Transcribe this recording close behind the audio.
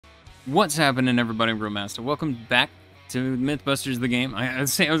What's happening, everybody? Brewmaster. Welcome back to Mythbusters, the game. I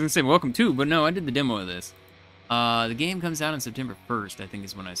was gonna say welcome to, but no, I did the demo of this. The game comes out on September 1st, I think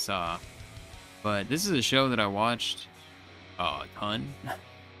is when I saw. But this is a show that I watched a ton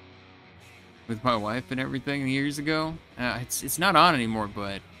with my wife and everything years ago. It's not on anymore,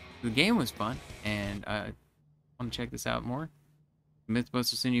 but the game was fun, and I want to check this out more.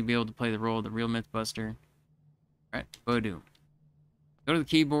 Mythbusters, soon you'll be able to play the role of the real Mythbuster. All right, Bodoo. Go to the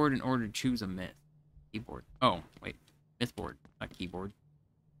keyboard in order to choose a myth. Keyboard. Oh, wait. Mythboard, not keyboard.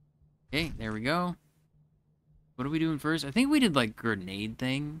 Okay, there we go. What are we doing first? I think we did, like, grenade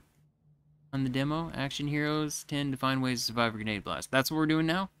thing on the demo. Action heroes tend to find ways to survive a grenade blast. That's what we're doing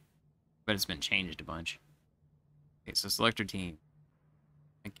now? But it's been changed a bunch. Okay, so select your team.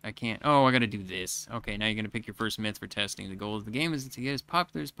 I can't... Oh, I gotta do this. Okay, now you're gonna pick your first myth for testing. The goal of the game is to get as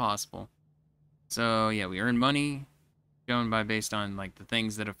popular as possible. So, yeah, we earn money. Shown by based on like the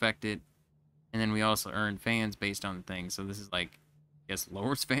things that affect it, and then we also earn fans based on the things. So this is like, I guess,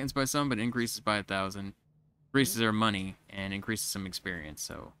 lowers fans by some, but increases by 1,000, increases our money and increases some experience.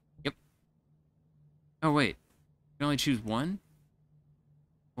 So yep. Oh wait, you can only choose one.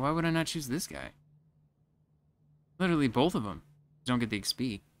 Why would I not choose this guy? Literally both of them. Don't get the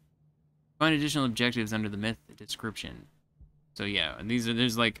XP. Find additional objectives under the myth description. So yeah, and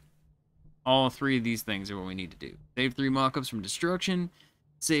there's like. All three of these things are what we need to do. Save 3 mockups from destruction.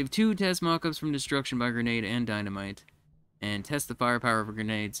 Save 2 test mockups from destruction by grenade and dynamite. And test the firepower of a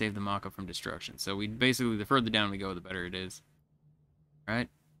grenade. Save the mockup from destruction. So we basically, the further down we go, the better it is. Alright.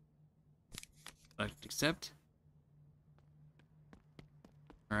 Select accept.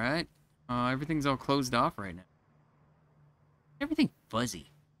 Alright. Everything's all closed off right now. Everything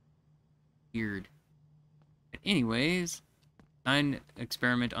fuzzy. Weird. But anyways, sign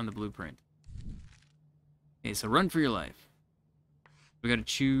experiment on the blueprint. Okay, so run for your life. We gotta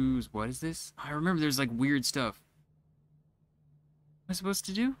choose... What is this? I remember there's, like, weird stuff. What am I supposed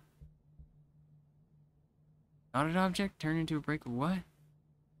to do? Dotted object? Turn into a break of what?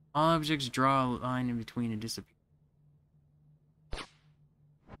 All objects draw a line in between and disappear.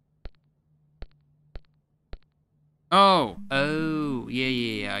 Oh! Oh!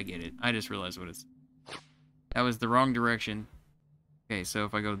 Yeah, I get it. I just realized what it's... That was the wrong direction. Okay, so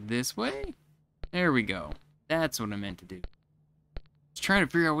if I go this way... There we go. That's what I meant to do. I was trying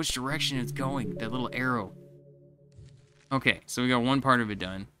to figure out which direction it's going. That little arrow. Okay, so we got one part of it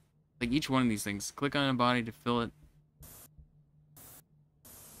done. Like each one of these things. Click on a body to fill it.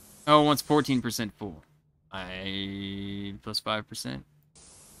 Oh, it wants 14% full. Plus 5%.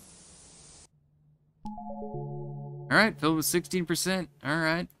 Alright, filled with 16%.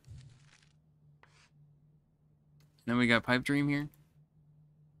 Alright. Then we got Pipe Dream here.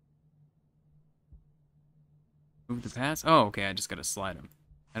 Move the pass? Oh, okay, I just gotta slide them.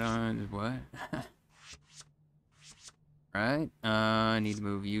 I don't... What? Right. I need to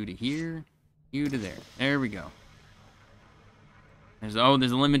move you to here. You to there. There we go. There's a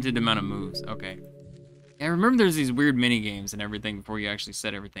limited amount of moves. Okay. Yeah, I remember there's these weird mini games and everything before you actually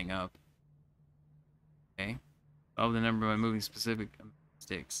set everything up. Okay. Solve the number by moving specific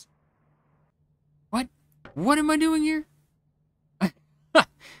sticks. What? What am I doing here?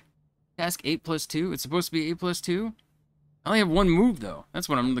 Task 8 plus 2? It's supposed to be 8 plus 2? I only have one move, though. That's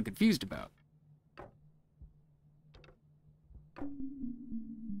what I'm really confused about.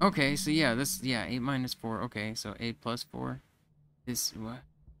 Okay, so yeah, 8 minus 4. Okay, so 8 plus 4. This, what?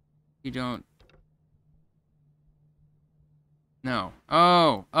 You don't... No.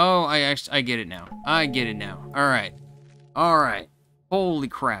 Oh, I get it now. I get it now. Alright. Holy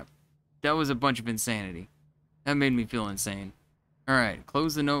crap. That was a bunch of insanity. That made me feel insane. Alright,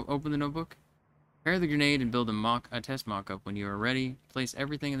 close the note, open the notebook. Prepare the grenade and build a test mock-up. When you are ready, place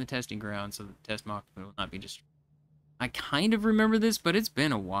everything in the testing ground so the test mock-up will not be destroyed. I kind of remember this, but it's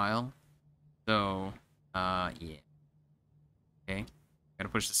been a while. So, yeah. Okay. Gotta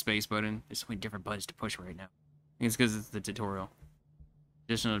push the space button. There's so many different buttons to push right now. I think it's because it's the tutorial.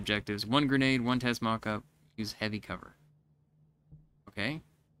 Additional objectives. 1 grenade, 1 test mock-up. Use heavy cover. Okay.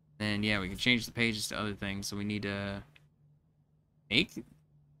 Then, yeah, we can change the pages to other things. So we need to... make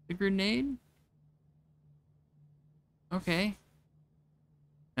the grenade? Okay.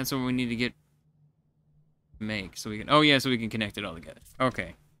 That's what we need to get make. So we can so we can connect it all together.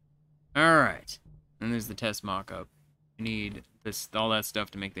 Okay. Alright. And there's the test mock-up. We need all that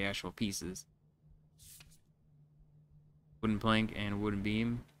stuff to make the actual pieces. Wooden plank and wooden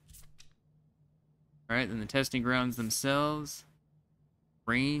beam. Alright, then the testing grounds themselves.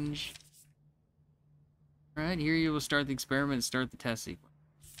 Range. Alright, here you will start the experiment and start the test sequence.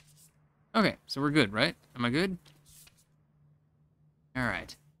 Okay, so we're good, right? Am I good?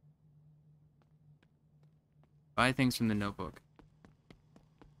 Alright. Buy things from the notebook.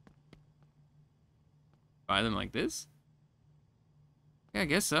 Buy them like this? Yeah, I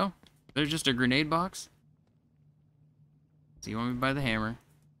guess so. There's just a grenade box. So you want me to buy the hammer?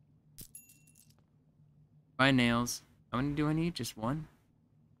 Buy nails. How many do I need? Just one?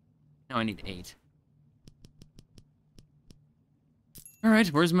 No, I need 8. Alright,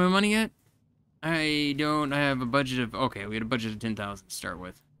 where's my money at? I have a budget of... Okay, we had a budget of 10,000 to start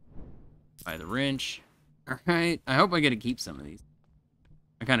with. Buy the wrench. Alright, I hope I get to keep some of these.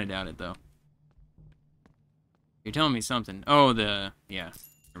 I kind of doubt it, though. You're telling me something. Oh, yeah,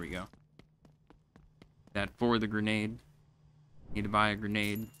 there we go. That for the grenade. Need to buy a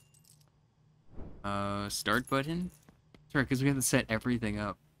grenade. Start button? That's right, because we have to set everything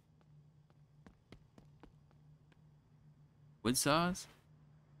up. Wood saws?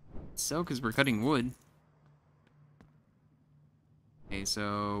 So, because we're cutting wood. Okay,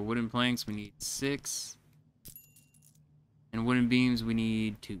 so wooden planks, we need 6. And wooden beams, we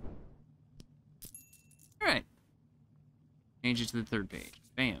need 2. Alright. Change it to the 3rd page.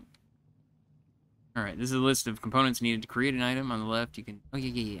 Bam. Alright, this is a list of components needed to create an item. On the left, you can... Oh,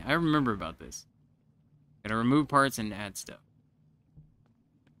 yeah. I remember about this. Gotta remove parts and add stuff.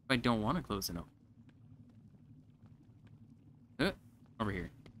 If I don't want to close it up. Over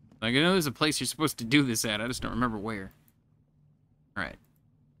here. Like, I know there's a place you're supposed to do this at. I just don't remember where. Alright.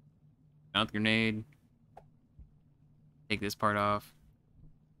 Mount grenade. Take this part off.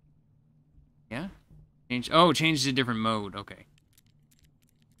 Yeah? Change to a different mode. Okay.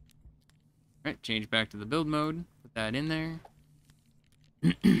 Alright, change back to the build mode. Put that in there.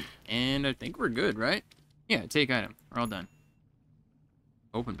 And I think we're good, right? Yeah, take item. We're all done.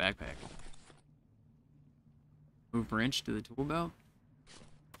 Open backpack. Move wrench to the tool belt.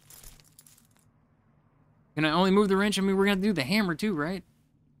 Can I only move the wrench? I mean, we're gonna do the hammer too, right?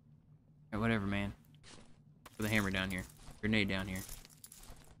 Alright, whatever, man. Put the hammer down here. Grenade down here.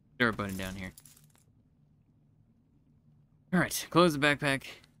 Start button down here. Alright, close the backpack.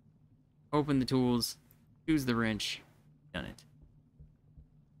 Open the tools. Choose the wrench. Done it.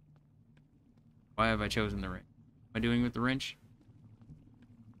 Why have I chosen the wrench? What am I doing with the wrench?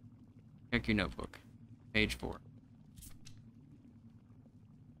 Check your notebook. Page 4.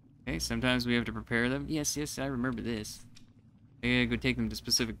 Okay, sometimes we have to prepare them. Yes, I remember this. I gotta go take them to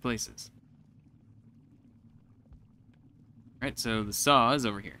specific places. Alright, so the saw is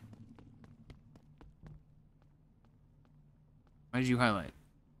over here. Why did you highlight?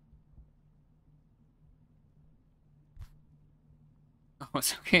 Oh,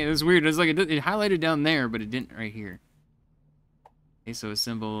 it's okay. It was weird. It was like it highlighted down there, but it didn't right here. Okay, so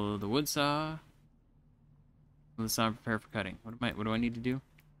assemble the wood saw. The saw prepare for cutting. What do I need to do?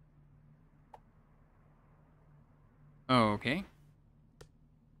 Oh, okay.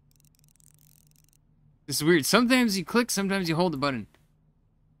 This is weird. Sometimes you click, sometimes you hold the button.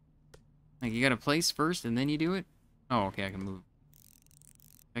 Like, you gotta place first, and then you do it? Oh, okay, I can move.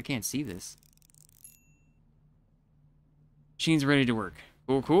 I can't see this. Machine's ready to work.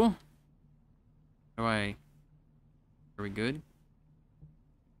 Cool. Are we good?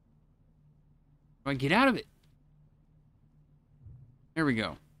 How do I get out of it? There we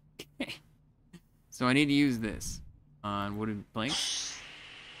go. Okay. So I need to use this on wooden planks.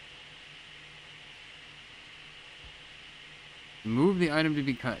 Move the item to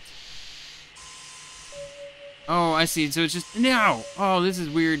be cut. Oh, I see. So it's just... No! Oh, this is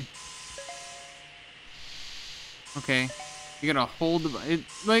weird. Okay. You gotta hold the...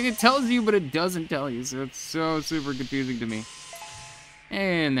 it tells you, but it doesn't tell you. So it's so super confusing to me.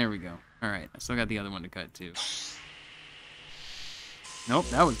 And there we go. Alright. I still got the other one to cut, too. Nope,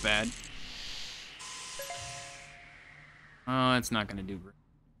 that was bad. Oh, it's not gonna do...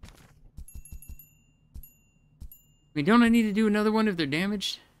 I mean, don't I need to do another one if they're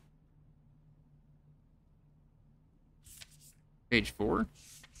damaged? Page 4.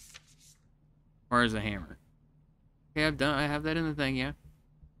 Requires a hammer. Okay, I have that in the thing, yeah.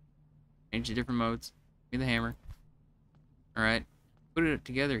 Change to different modes. Give me the hammer. Alright. Put it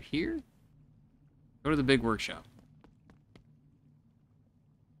together here. Go to the big workshop.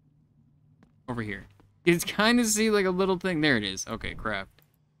 Over here. You can kind of see like a little thing. There it is. Okay, craft.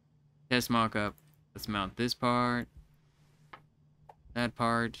 Test mock-up. Let's mount this part. That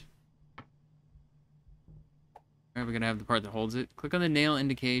part. Alright, we're gonna have the part that holds it. Click on the nail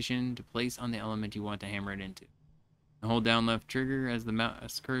indication to place on the element you want to hammer it into. And hold down left trigger as the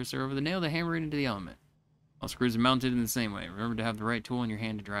mouse cursor over the nail to hammer it into the element. All screws are mounted in the same way. Remember to have the right tool in your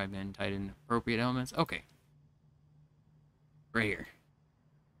hand to drive in, tighten appropriate elements. Okay. Right here.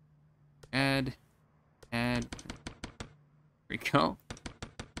 Add. There we go.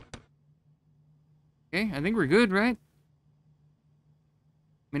 Okay, I think we're good, right?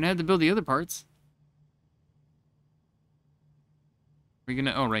 I mean, I had to build the other parts. We're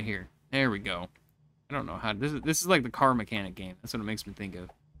gonna... Oh, right here. There we go. I don't know how... This is like the car mechanic game. That's what it makes me think of.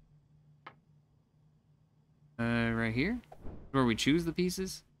 Right here? Where we choose the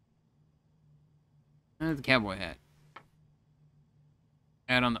pieces? The cowboy hat.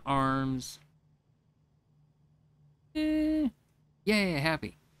 Add on the arms. Yeah,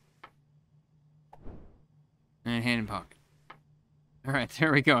 happy. And hand in pocket. Alright,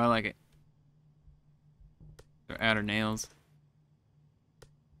 there we go. I like it. So add our nails.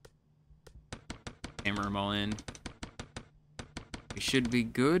 Hammer them all in. We should be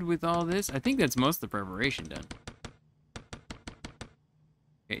good with all this. I think that's most of the preparation done.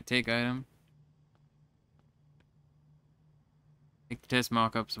 Okay, take item. Make the test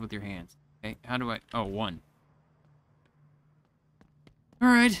mock-ups with your hands. Okay, how do I... Oh, 1.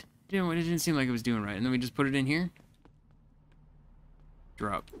 Alright. It didn't seem like it was doing right. And then we just put it in here.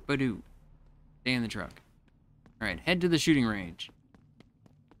 Drop. Badoo. Stay in the truck. Alright, head to the shooting range.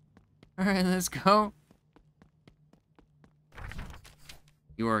 Alright, let's go.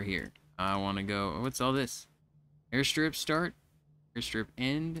 You are here. I want to go... What's all this? Airstrip start. Airstrip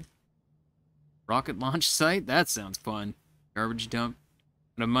end. Rocket launch site. That sounds fun. Garbage dump.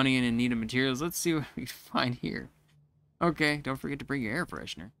 Put money in and need of materials. Let's see what we find here. Okay, don't forget to bring your air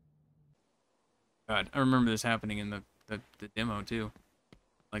freshener. God, I remember this happening in the demo too.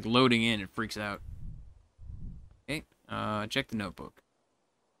 Like loading in, it freaks out. Okay, check the notebook.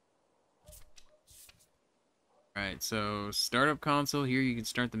 Alright, so startup console. Here you can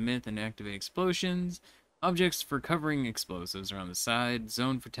start the myth and activate explosions. Objects for covering explosives are on the side.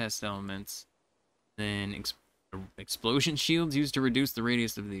 Zone for test elements. Then explosion shields used to reduce the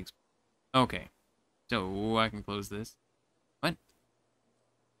radius of the Okay, so I can close this. What?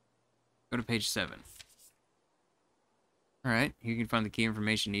 Go to page 7. Alright, you can find the key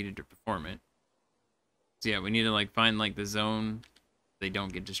information needed to perform it. So yeah, we need to like find like the zone so they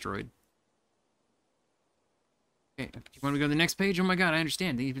don't get destroyed. Okay, you want to go to the next page? Oh my god, I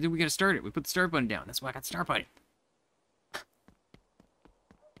understand. We gotta start it. We put the start button down. That's why I got the start button.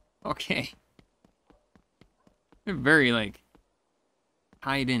 Okay. We're very, like,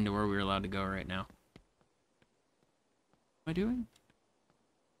 tied into where we're allowed to go right now. What am I doing?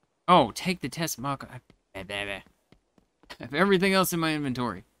 Oh, take the test mock. I have everything else in my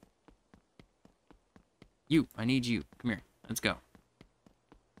inventory. You, I need you. Come here. Let's go.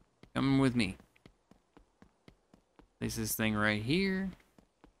 Come with me. Place this thing right here.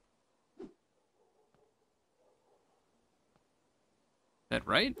 Is that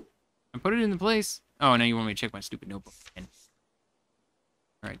right? I put it in the place. Oh, now you want me to check my stupid notebook again.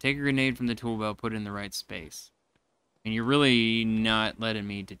 Alright, take a grenade from the tool belt, put it in the right space. And you're really not letting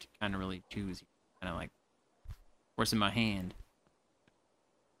me to kind of really choose. Kind of like forcing my hand.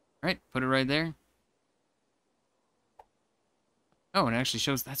 Alright, put it right there. Oh, it actually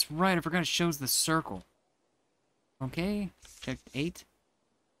shows... That's right, I forgot it shows the circle. Okay, check 8.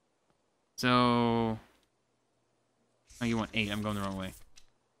 So... Oh, you want 8. I'm going the wrong way.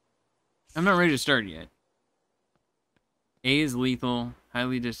 I'm not ready to start yet. A is lethal,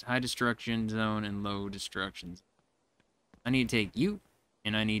 high destruction zone, and low destruction zone. I need to take you,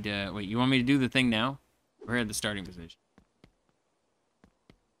 and I need to... Wait, you want me to do the thing now? We're at the starting position.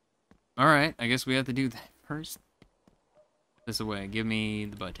 Alright, I guess we have to do that first. This away. Give me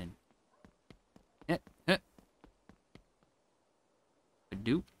the button.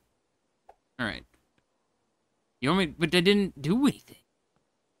 Doop. Alright. You want me... But that didn't do anything.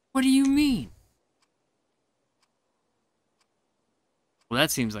 What do you mean? Well, that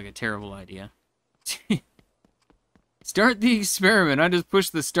seems like a terrible idea. Start the experiment. I just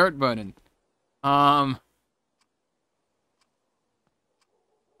pushed the start button.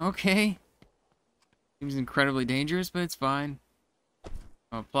 Okay. Seems incredibly dangerous, but it's fine.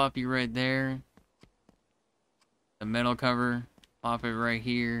 I'll plop you right there. The metal cover. Plop it right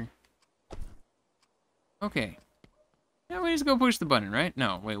here. Okay. Now we just go push the button, right?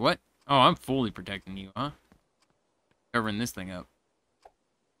 No, wait, what? Oh, I'm fully protecting you, huh? Covering this thing up.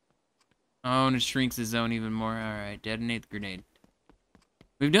 Oh, and it shrinks the zone even more. Alright, detonate the grenade.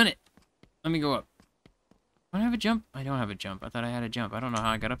 We've done it! Let me go up. Do I have a jump? I don't have a jump. I thought I had a jump. I don't know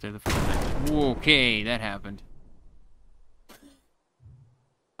how I got up there the first time. Okay, that happened.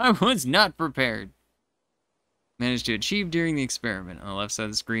 I was not prepared. Managed to achieve during the experiment. On the left side of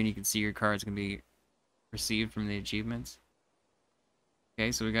the screen, you can see your cards can be received from the achievements.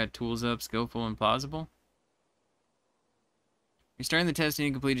 Okay, so we got tools up, skillful, and plausible. You're starting the test,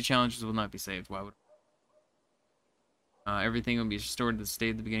 and completed challenges will not be saved. Why would... everything will be restored to the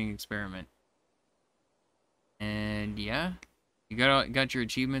state of the beginning experiment. And yeah, you got your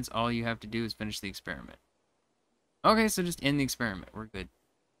achievements. All you have to do is finish the experiment. Okay, so just end the experiment. We're good.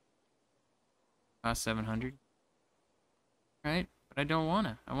 Cost 700. Right? But I don't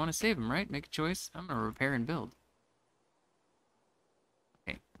wanna. I wanna save him, right? Make a choice. I'm gonna repair and build.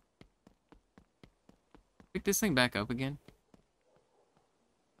 Okay. Pick this thing back up again.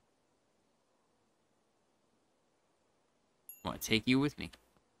 I want to take you with me.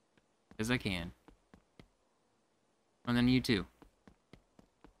 Because I can. And then you too.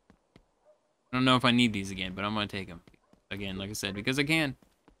 I don't know if I need these again, but I'm going to take them. Again, like I said, because I can.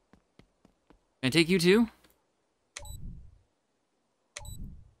 Can I take you too?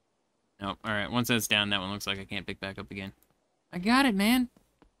 Nope. Alright, once that's down, that one looks like I can't pick back up again. I got it, man.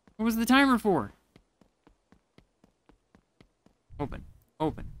 What was the timer for? Open.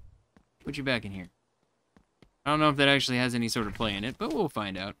 Open. Put you back in here. I don't know if that actually has any sort of play in it, but we'll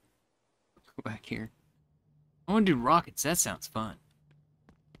find out. Go back here. I want to do rockets. That sounds fun.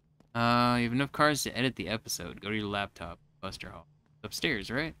 You have enough cards to edit the episode. Go to your laptop. Buster Hall.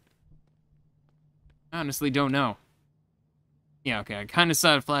 Upstairs, right? I honestly don't know. Yeah, okay. I kind of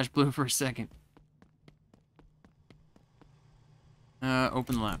saw it flash blue for a second.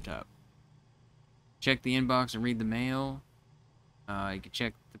 Open the laptop. Check the inbox and read the mail. You can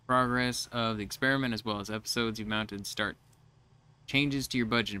check the progress of the experiment as well as episodes you've mounted. Start changes to your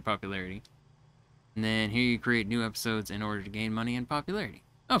budget and popularity. And then here you create new episodes in order to gain money and popularity.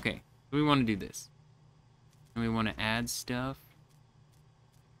 Okay, so we want to do this. And we want to add stuff.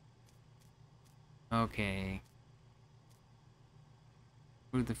 Okay.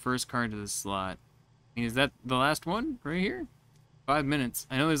 Move the first card to the slot. I mean, is that the last one right here? 5 minutes.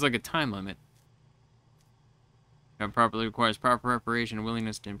 I know there's like a time limit. That properly requires proper preparation and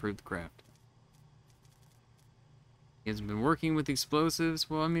willingness to improve the craft. He has been working with explosives.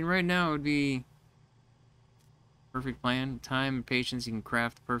 Well, I mean, right now it would be perfect plan. Time and patience, you can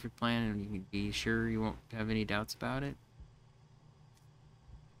craft the perfect plan and you can be sure you won't have any doubts about it.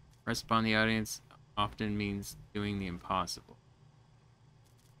 Press upon the audience often means doing the impossible.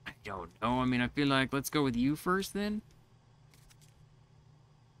 I don't know. I mean, I feel like let's go with you first then.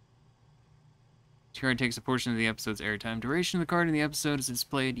 This card takes a portion of the episode's airtime. Duration of the card in the episode is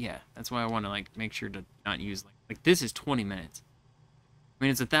displayed. Yeah, that's why I want to like make sure to not use like this is 20 minutes. I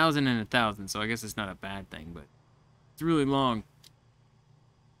mean, it's 1,000 and 1,000, so I guess it's not a bad thing, but it's really long.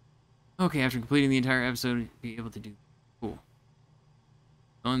 Okay, after completing the entire episode, be able to do cool.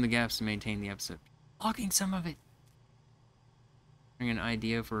 Fill in the gaps to maintain the episode. Logging some of it. Bring an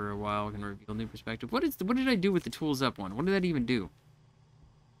idea for a while can reveal new perspective. What did I do with the tools up one? What did that even do?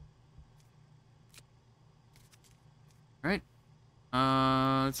 Right.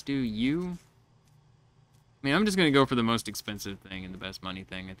 Let's do you. I mean, I'm just gonna go for the most expensive thing and the best money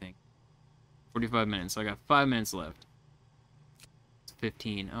thing, I think. 45 minutes, so I got 5 minutes left. It's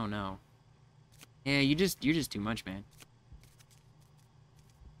 15. Oh no. Yeah, you're just too much, man.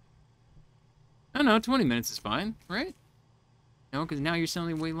 Oh no, 20 minutes is fine, right? No, because now you're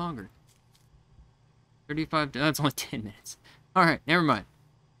selling way longer. 35, that's only 10 minutes. Alright, never mind.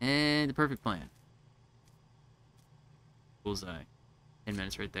 And the perfect plan. Bullseye. 10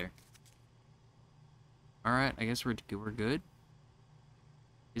 minutes right there. Alright, I guess we're good.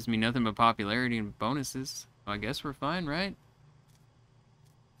 Gives me nothing but popularity and bonuses. So I guess we're fine, right?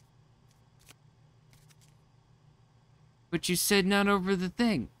 But you said not over the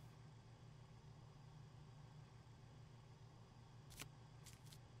thing.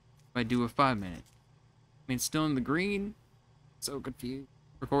 If I do a 5 minute. I mean, it's still in the green. So confused.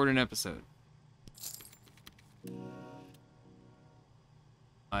 Record an episode.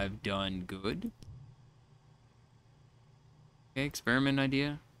 I've done good. Okay, experiment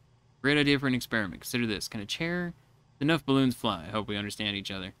idea. Great idea for an experiment. Consider this. Can a chair... Enough balloons fly. I hope we understand each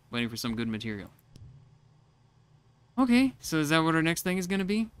other. Waiting for some good material. Okay, so is that what our next thing is gonna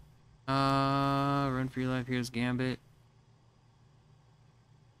be? Run for your life. Here's Gambit.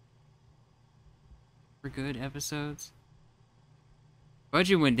 We're good episodes.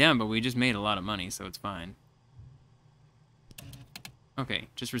 Budget went down, but we just made a lot of money, so it's fine. Okay,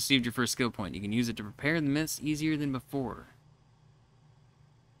 just received your first skill point. You can use it to prepare the myths easier than before.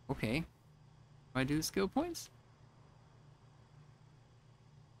 Okay. Do I do the skill points?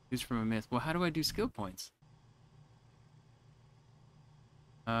 Use from a myth. Well, how do I do skill points?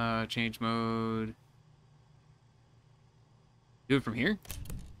 Change mode. Do it from here?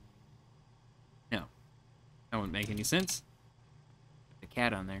 No. That wouldn't make any sense. Put the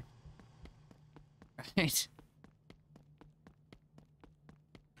cat on there. Right.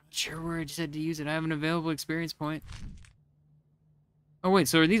 Sure where it said to use it. I have an available experience point. Oh wait,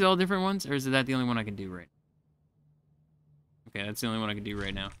 so are these all different ones? Or is that the only one I can do right? Okay, that's the only one I can do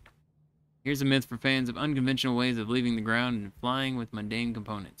right now. Here's a myth for fans of unconventional ways of leaving the ground and flying with mundane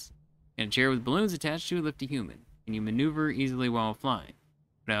components. In a chair with balloons attached to it lift a human. Can you maneuver easily while flying?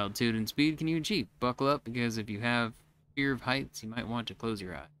 What altitude and speed can you achieve? Buckle up, because if you have fear of heights, you might want to close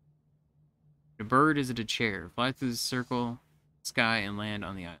your eyes. A bird, is it a chair? Fly through the circle, sky, and land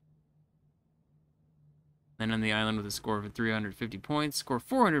on the island. Land on the island with a score of 350 points. Score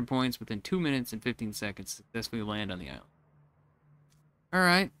 400 points within 2 minutes and 15 seconds. Successfully land on the island.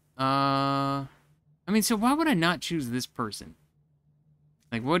 Alright. I mean, so why would I not choose this person?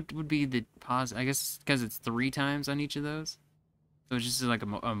 Like, what would be the pause? I guess because it's 3 times on each of those. So it's just like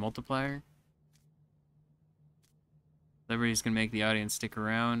a multiplier. Everybody's gonna make the audience stick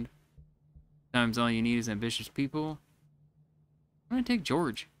around. Sometimes all you need is ambitious people. I'm gonna take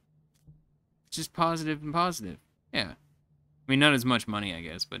George. It's just positive and positive. Yeah. I mean, not as much money, I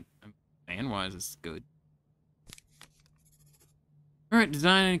guess, but fan-wise, it's good. Alright,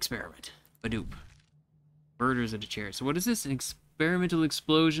 design and experiment. Badoop. Birders at a chair. So what is this? An experimental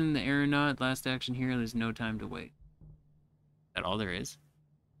explosion, the aeronaut, last action here, there's no time to wait. Is that all there is?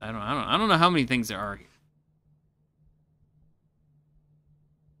 I don't know how many things there are here.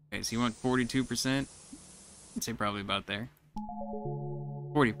 Okay, so you want 42%? I'd say probably about there.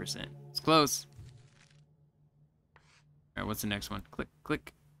 40%. It's close. Alright, what's the next one? Click,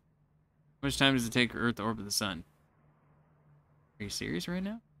 click. How much time does it take for Earth to orbit the sun? Are you serious right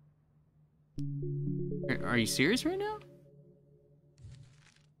now? Are you serious right now?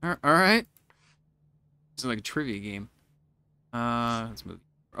 Alright. This is like a trivia game. Let's move.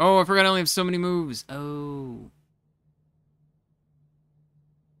 Oh, I forgot I only have so many moves. Oh.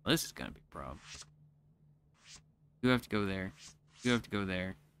 Well, this is gonna be a problem. You have to go there. You have to go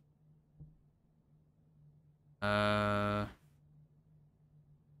there.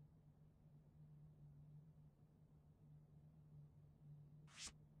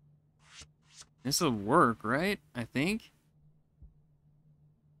 This'll work, right? I think.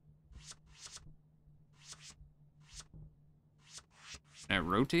 Can I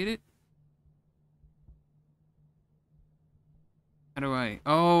rotate it? How do I...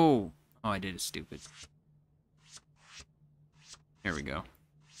 Oh! Oh, I did it stupid. There we go.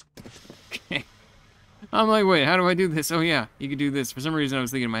 Okay. I'm like, wait, how do I do this? Oh, yeah, you could do this. For some reason, I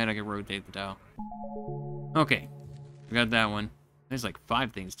was thinking in my head I could rotate the tile. Okay. We got that one. There's like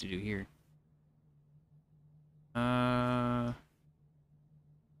 5 things to do here.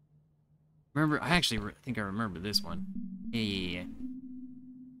 Remember, I actually think I remember this one. Yeah.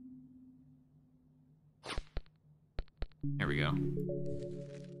 There we go.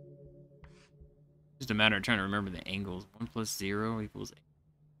 Just a matter of trying to remember the angles. 1 + 0 = 8.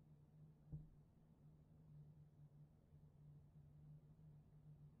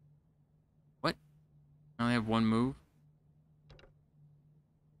 What? I only have 1 move?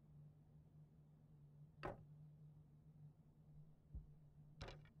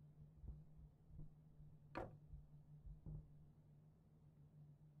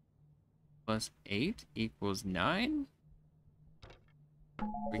 +8 = 9?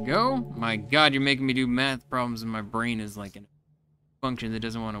 There we go. My god, you're making me do math problems and my brain is like a function that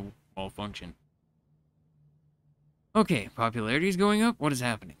doesn't want to all function. Okay, popularity is going up? What is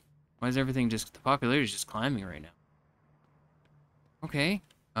happening? Why is everything just... The popularity is just climbing right now. Okay.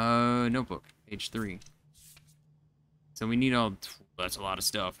 Notebook. Page 3. So we need all... That's a lot of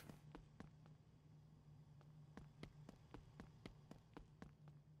stuff.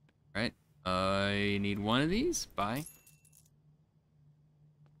 Right. I need 1 of these. Bye.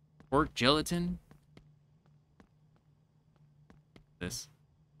 Pork gelatin. This.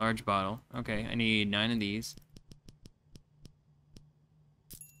 Large bottle. Okay, I need 9 of these.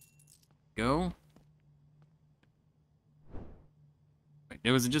 Go.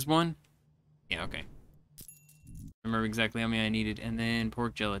 Wait, was it just 1? Yeah, okay. Remember exactly how many I needed, and then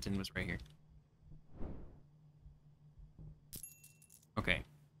pork gelatin was right here. Okay.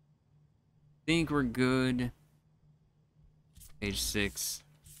 Think we're good. Page 6.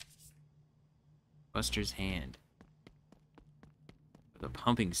 Buster's hand. The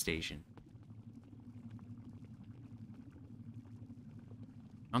pumping station.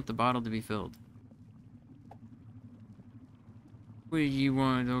 Want the bottle to be filled. What do you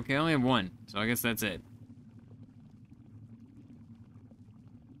want? Okay, I only have 1, so I guess that's it.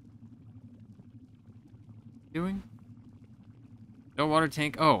 Doing? No water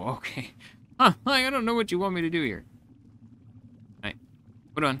tank? Oh, okay. Huh, I don't know what you want me to do here. Alright.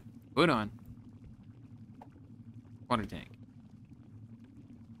 Put on. Put on. Water tank.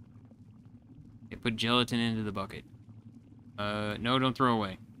 Okay, put gelatin into the bucket. No, don't throw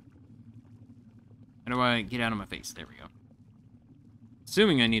away. How do I get out of my face? There we go.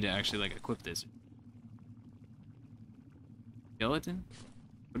 assuming I need to actually, like, equip this. Skeleton?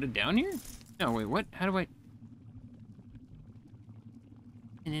 Put it down here? No, wait, what? How do I...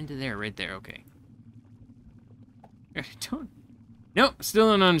 And into there, right there, okay. I don't... Nope, still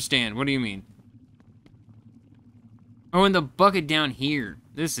don't understand. What do you mean? Oh, and the bucket down here.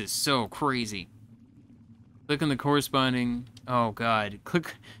 This is so crazy. Click on the corresponding... Oh, God.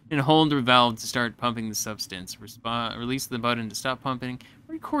 Click and hold the valve to start pumping the substance. Release the button to stop pumping.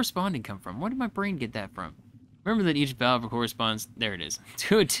 Where did corresponding come from? Where did my brain get that from? Remember that each valve corresponds... There it is.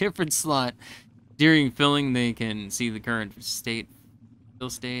 To a different slot. During filling, they can see the current state. Fill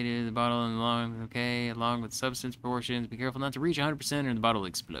state is the bottle and along... Okay, along with substance proportions. Be careful not to reach 100% or the bottle will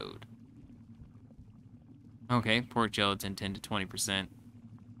explode. Okay, pork gelatin 10 to 20%.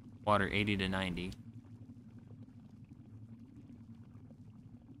 Water 80 to 90.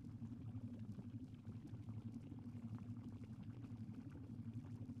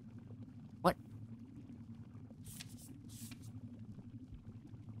 What?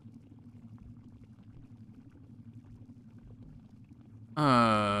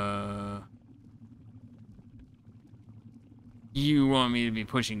 You want me to be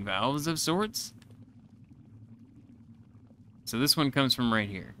pushing valves of sorts? So this one comes from right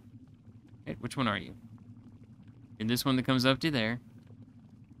here. Okay, which one are you? You're this one that comes up to there.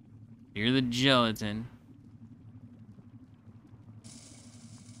 You're the gelatin.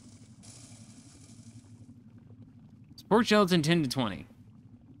 Sport gelatin 10 to 20.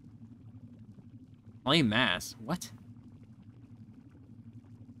 Clay mass. What?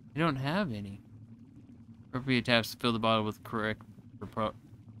 I don't have any. Appropriate taps to fill the bottle with correct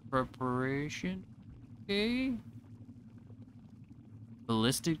preparation. Okay.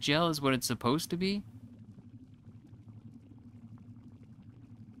 Ballistic gel is what it's supposed to be?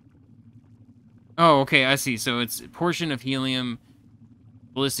 Oh, okay, I see. So it's a portion of helium,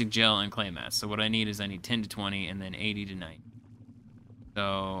 ballistic gel, and clay mass. So what I need is I need 10 to 20 and then 80 to 90.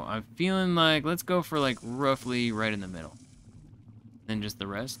 So I'm feeling like, let's go for like roughly right in the middle. Then just the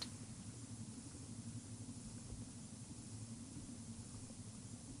rest.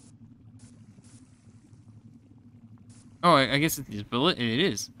 Oh, I guess it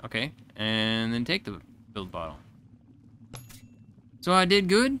is. Okay. And then take the filled bottle. So I did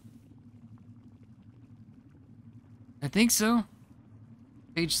good? I think so.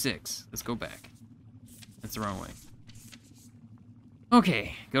 Page 6. Let's go back. That's the wrong way.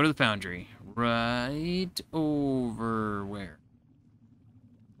 Okay, go to the foundry. Right over where?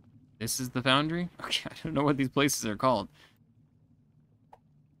 This is the foundry? Okay, I don't know what these places are called.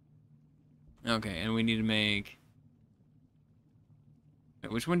 Okay, and we need to make...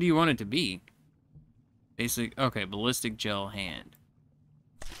 Wait, which one do you want it to be? Basic... Okay, ballistic gel hand.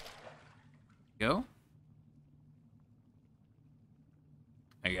 Go?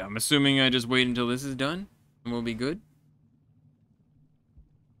 I'm assuming I just wait until this is done, and we'll be good.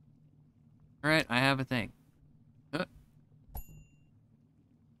 Alright, I have a thing.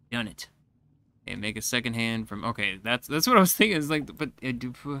 Done it. Okay, make a second hand from... Okay, that's what I was thinking. It's like, but...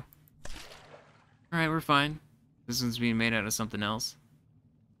 Alright, we're fine. This one's being made out of something else.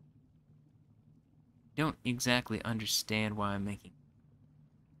 Don't exactly understand why I'm making...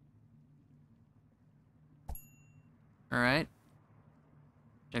 Alright.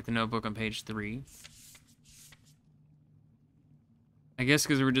 Check the notebook on page 3. I guess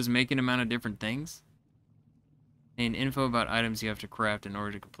because we're just making them out of different things. And info about items you have to craft in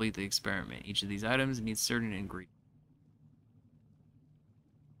order to complete the experiment. Each of these items needs certain ingredients.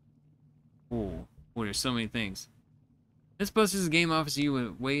 Oh, there's so many things. Mythbusters game offers you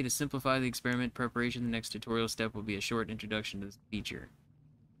a way to simplify the experiment preparation. The next tutorial step will be a short introduction to this feature.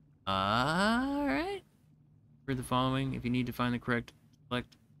 Alright. For the following, if you need to find the correct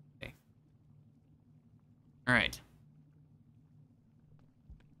select. Okay. Alright.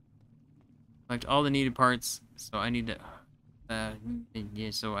 Collect all the needed parts. So I need to...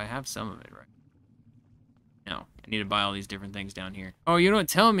 yeah, so I have some of it, right? No, I need to buy all these different things down here. Oh, you don't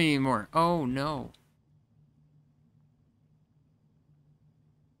tell me anymore. Oh, no.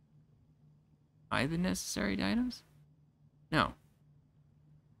 Buy the necessary items? No.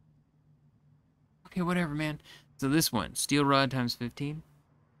 Okay, whatever, man. So this one, steel rod times 15.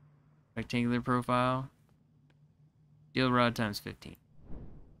 Rectangular profile. Steel rod times 15.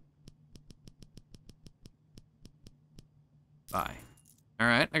 Buy.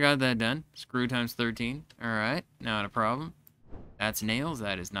 Alright, I got that done. Screw times 13. Alright, not a problem. That's nails,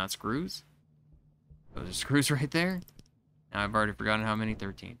 that is not screws. Those are screws right there. Now I've already forgotten how many,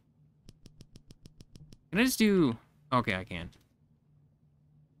 13. Can I just do... Okay, I can.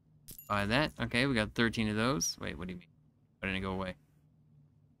 Buy that. Okay, we got 13 of those. Wait, what do you mean? Why didn't it go away?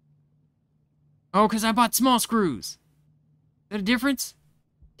 Oh, because I bought small screws. Is that a difference?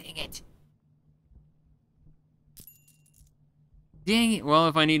 Dang it. Dang it. Well,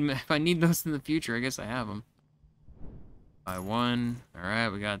 if I need those in the future, I guess I have them. Buy one. All right,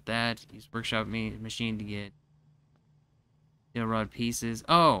 we got that. Use workshop machine to get steel rod pieces.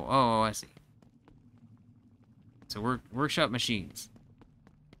 Oh, I see. So workshop machines.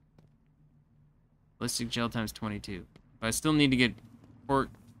 Ballistic gel times 22. But I still need to get pork,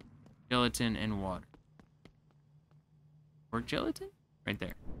 gelatin, and water. Pork gelatin? Right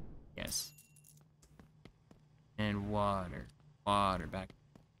there. Yes. And water. Water back.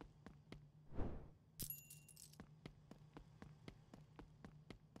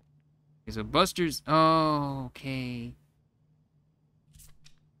 Okay, so Buster's. Oh, okay.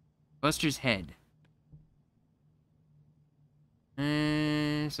 Buster's head.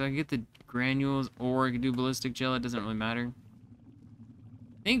 So I can get the granules, or I can do ballistic gel. It doesn't really matter.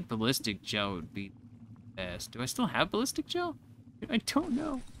 I think ballistic gel would be best. Do I still have ballistic gel? I don't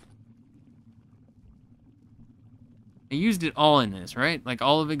know. I used it all in this, right? Like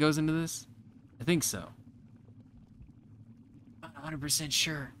all of it goes into this? I think so. Not 100%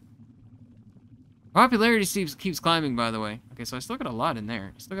 sure. Popularity keeps climbing, by the way. Okay, so I still got a lot in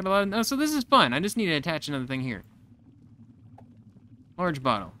there. Still got a lot in... Oh, so this is fun. I just need to attach another thing here. Large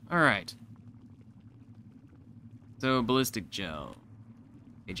bottle. Alright. So, ballistic gel.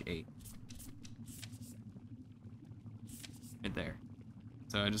 Page 8. Right there.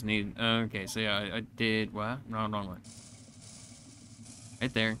 So I just need... Okay, so yeah, I did... What? Wrong one.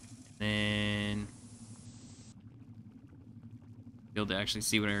 Right there. And then... be able to actually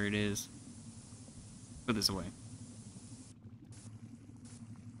see whatever it is. Put this away.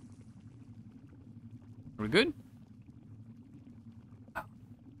 Are we good? Oh.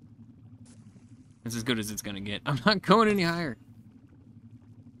 That's as good as it's gonna get. I'm not going any higher.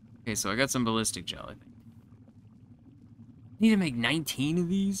 Okay, so I got some ballistic gel, I think. Need to make 19 of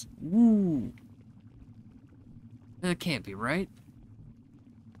these? Woo! That can't be right.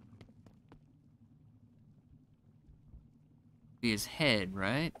 Be his head,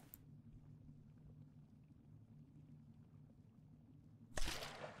 right?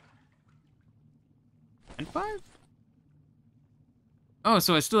 And 5? Oh,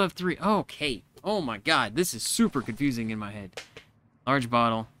 so I still have 3. Okay. Oh my god, this is super confusing in my head. Large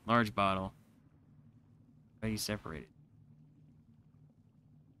bottle, large bottle. How do you separate it?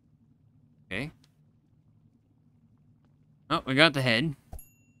 Okay. Oh, we got the head.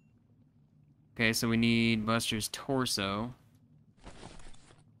 Okay, so we need Buster's torso.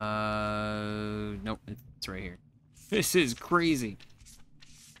 Nope, it's right here. This is crazy.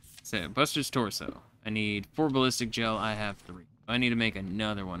 So, Buster's torso. I need 4 ballistic gel. I have 3. I need to make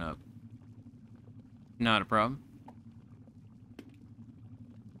another one up. Not a problem.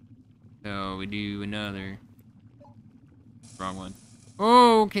 So, we do another. Wrong one.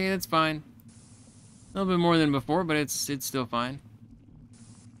 Oh, okay, that's fine. A little bit more than before, but it's still fine.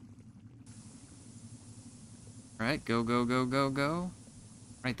 Alright, go, go, go, go, go.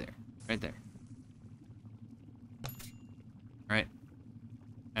 Right there. Right there. Alright.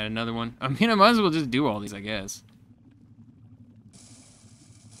 Add another one. I mean, I might as well just do all these, I guess.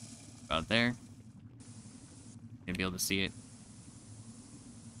 About there. Gonna be able to see it.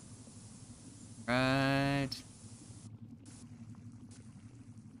 Right.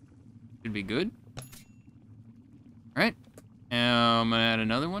 Should be good. Alright. I'm gonna add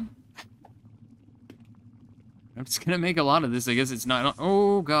another one. I'm just gonna make a lot of this. I guess it's not...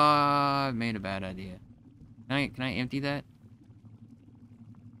 Oh, God. Made a bad idea. Can I empty that?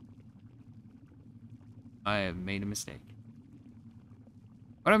 I have made a mistake.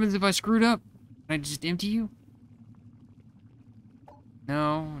 What happens if I screwed up? Can I just empty you?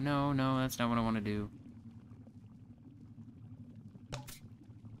 No, no, no. That's not what I want to do.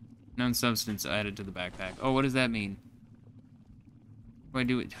 Known substance added to the backpack. Oh, what does that mean? What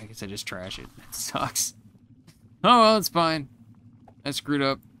do I do? I guess I just trash it. That sucks. Oh, well, it's fine. I screwed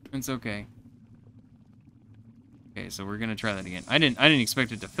up. It's okay. Okay, so we're gonna try that again. I didn't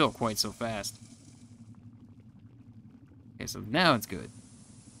expect it to fill quite so fast. Okay, so now it's good.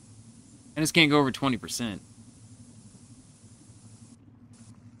 I just can't go over 20%.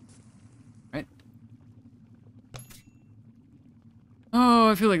 Right? Oh,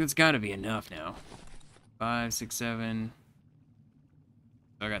 I feel like that's gotta be enough now. 5, 6, 7.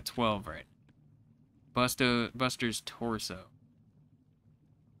 So I got 12 right. Buster's torso.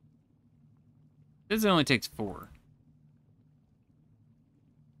 This only takes 4.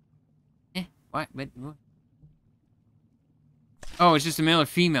 What? But what? Oh, it's just a male or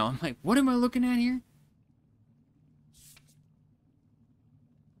female. I'm like, what am I looking at here?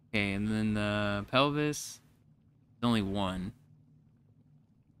 Okay, and then the pelvis. There's only one.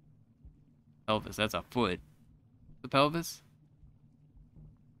 Pelvis, that's a foot. The pelvis?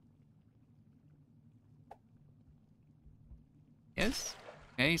 Yes?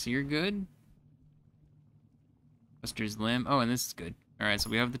 Okay, so you're good. Buster's limb. Oh, and this is good. Alright, so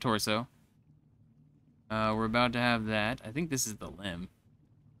we have the torso. We're about to have that. I think this is the limb.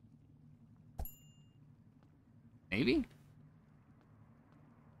 Maybe?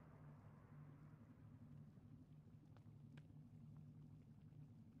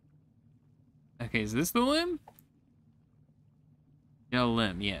 Okay, is this the limb? No,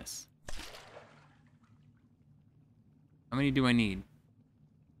 limb, yes. How many do I need?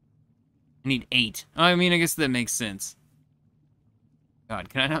 I need 8. Oh, I mean, I guess that makes sense. God,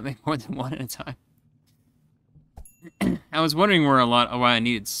 can I not make more than one at a time? I was wondering why I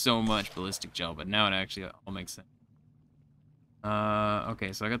needed so much ballistic gel, but now it actually all makes sense.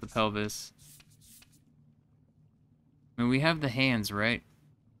 Okay, so I got the pelvis. I mean, we have the hands, right?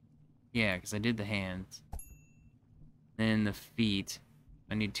 Yeah, because I did the hands. Then the feet.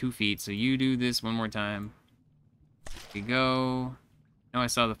 I need 2 feet, so you do this one more time. Here we go. No, I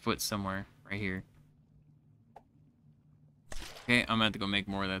saw the foot somewhere. Right here. Okay, I'm gonna have to go make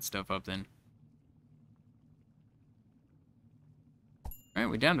more of that stuff up then. Alright,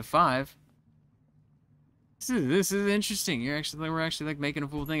 we're down to 5. This is interesting. We're actually like making a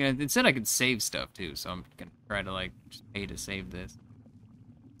full thing. It said I could save stuff too, so I'm gonna try to like just pay to save this.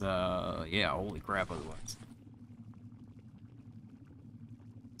 Yeah, holy crap otherwise.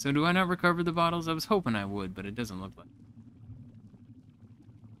 So do I not recover the bottles? I was hoping I would, but it doesn't look like.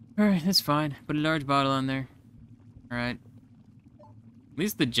 Alright, that's fine. Put a large bottle on there. Alright. At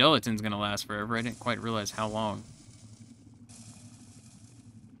least the gelatin's gonna last forever. I didn't quite realize how long.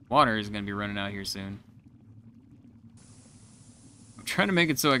 Water is gonna be running out here soon. I'm trying to make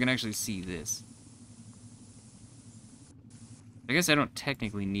it so I can actually see this. I guess I don't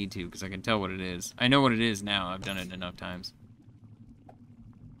technically need to, because I can tell what it is. I know what it is now. I've done it enough times.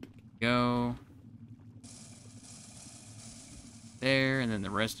 Go. There, and then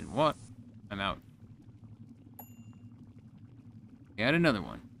the rest in what? I'm out. Add another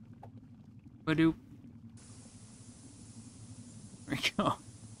one. Ba-doop. There we go.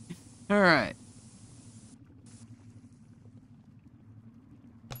 Alright.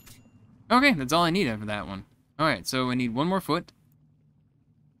 Okay, that's all I need after that one. Alright, so we need one more foot.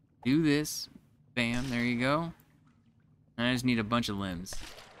 Do this. Bam, there you go. And I just need a bunch of limbs.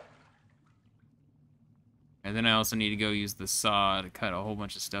 And then I also need to go use the saw to cut a whole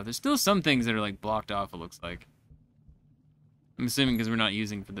bunch of stuff. There's still some things that are like blocked off, it looks like. I'm assuming because we're not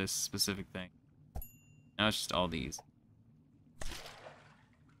using for this specific thing. Now it's just all these.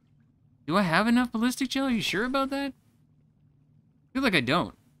 Do I have enough ballistic gel? Are you sure about that? I feel like I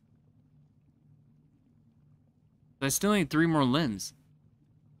don't. I still need 3 more limbs.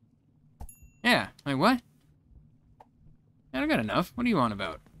 Yeah, like what? I got enough. What are you on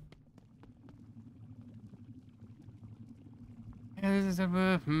about? I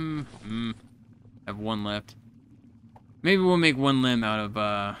have 1 left. Maybe we'll make 1 limb out of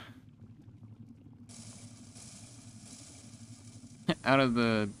out of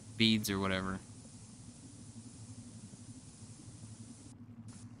the beads or whatever.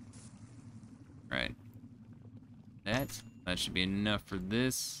 Right. That should be enough for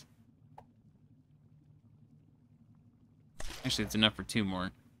this. Actually, it's enough for 2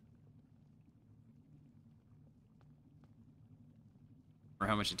 more. Or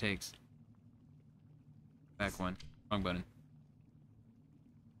how much it takes. Back one. Wrong button.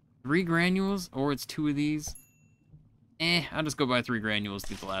 3 granules, or it's 2 of these. I'll just go buy 3 granules to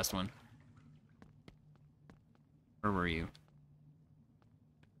get the last one. Where were you?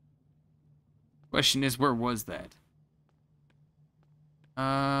 Question is, where was that?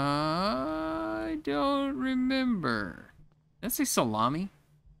 I don't remember. Did that say salami?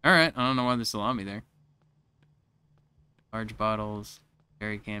 Alright, I don't know why there's salami there. Large bottles,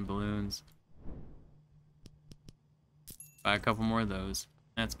 jerry can balloons. Buy a couple more of those.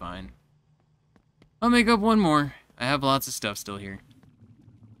 That's fine. I'll make up 1 more. I have lots of stuff still here.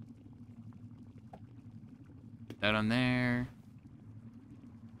 Put that on there.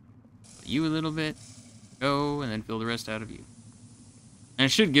 Fill you a little bit. Go, and then fill the rest out of you. And it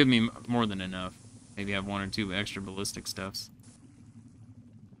should give me more than enough. Maybe have 1 or 2 extra ballistic stuffs.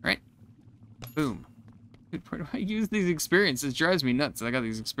 Right. Boom. Dude, where do I use these experiences? It drives me nuts. I got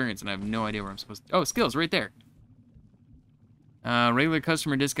these experiences and I have no idea where I'm supposed to... Oh, skills, right there. Regular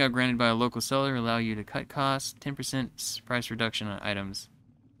customer discount granted by a local seller allow you to cut costs, 10% price reduction on items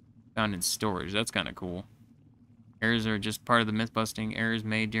found in storage. That's kind of cool. Errors are just part of the myth busting. Errors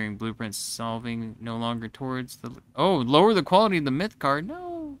made during blueprint solving no longer towards the... Oh, lower the quality of the myth card.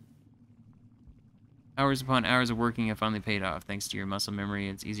 No. Hours upon hours of working have finally paid off. Thanks to your muscle memory,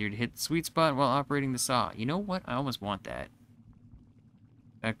 it's easier to hit the sweet spot while operating the saw. You know what? I almost want that.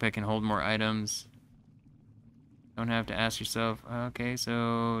 Backpack can hold more items. Don't have to ask yourself. Okay,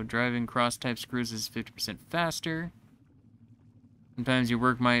 so driving cross-type screws is 50% faster. Sometimes your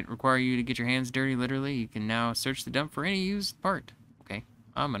work might require you to get your hands dirty, literally. You can now search the dump for any used part. Okay,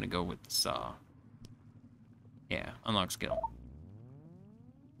 I'm gonna go with the saw. Yeah, unlock skill.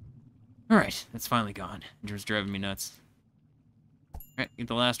 Alright, that's finally gone. It was driving me nuts. Alright, get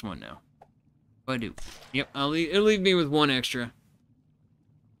the last one now. What do I do? Yep, it'll leave me with one extra.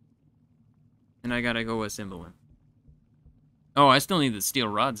 And I gotta go assemble him. Oh, I still need the steel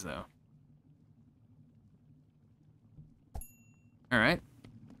rods, though. Alright.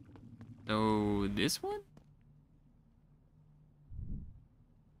 So, this one?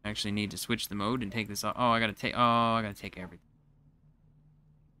 I actually need to switch the mode and take this off. Oh, I gotta take everything.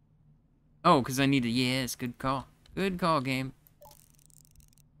 Oh, because I need to... Yes, good call. Good call, game.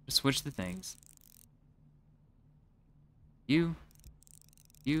 Just switch the things. You.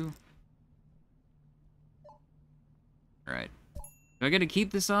 Alright. Do I get to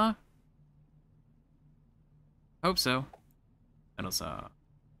keep the saw? Hope so. Metal saw.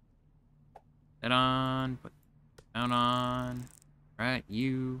 That on. Put down on. Right,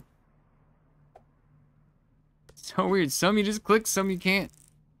 you. So weird. Some you just click, some you can't.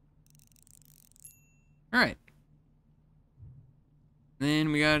 Alright.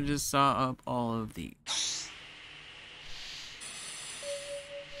 Then we gotta just saw up all of these.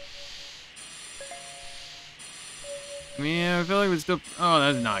 I mean, I feel like we're still... Oh,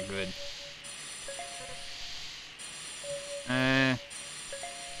 that's not good.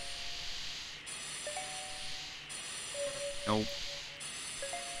 Nope.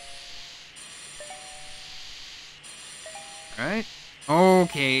 Alright.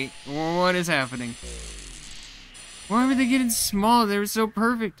 Okay. What is happening? Why were they getting smaller? They were so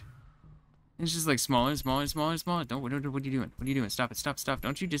perfect. It's just like smaller and smaller and smaller and smaller. Don't, what are you doing? What are you doing? Stop it. Stop.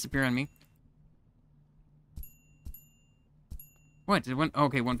 Don't you disappear on me. What? Did one?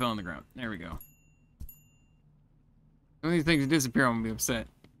 Okay, one fell on the ground. There we go. When these things disappear, I'm gonna be upset.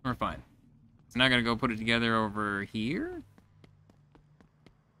 We're fine. So now I gotta go put it together over here.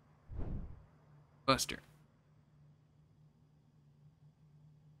 Buster.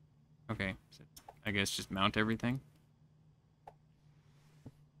 Okay, so I guess just mount everything.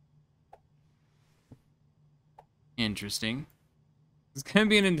 Interesting. It's gonna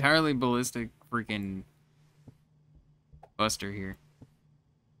be an entirely ballistic freaking Buster here.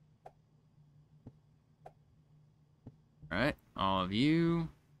 Alright, all of you.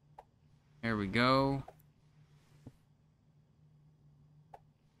 There we go.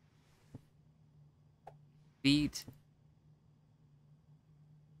 Feet.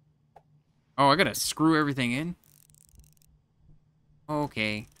 Oh, I gotta screw everything in?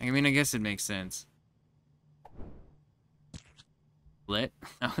 Okay. I mean, I guess it makes sense. Lit?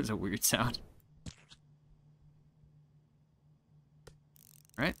 That was a weird sound.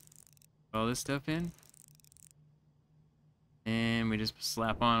 Alright. All this stuff in. And we just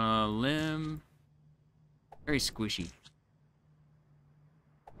slap on a limb. Very squishy.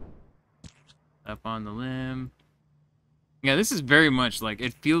 Slap on the limb. Yeah, this is very much like,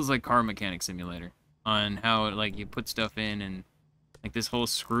 it feels like Car Mechanic Simulator. On how, like, you put stuff in and, like, this whole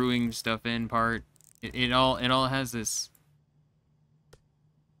screwing stuff in part. It all has this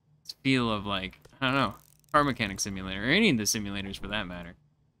feel of, like, I don't know, Car Mechanic Simulator, or any of the simulators for that matter.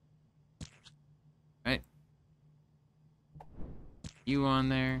 Right? You on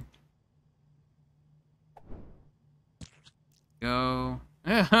there. Go.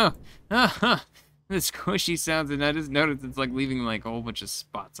 The squishy sounds, and I just noticed it's like leaving like a whole bunch of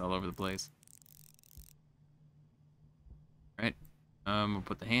spots all over the place. Right. We'll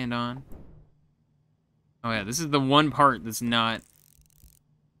put the hand on. Oh yeah, this is the one part that's not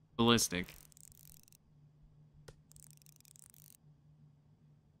ballistic.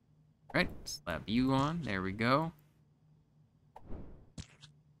 Right, slap you on. There we go.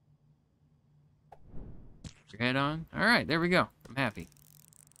 Your head on. All right, there we go. I'm happy.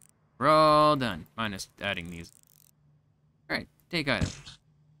 We're all done, minus adding these. All right, take item.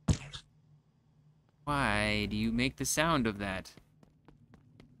 Why do you make the sound of that?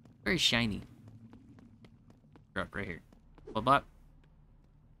 Very shiny. Drop right here. Blah, blah.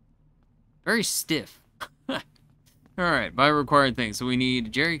 Very stiff. Alright, buy required things. So we need a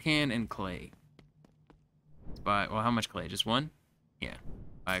jerry can and clay. Let's buy, well, how much clay? Just one? Yeah.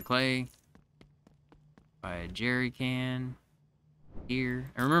 Buy clay. Buy a jerry can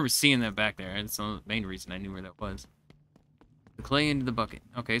here. I remember seeing that back there. That's the main reason I knew where that was. The clay into the bucket.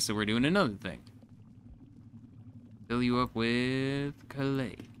 Okay, so we're doing another thing. Fill you up with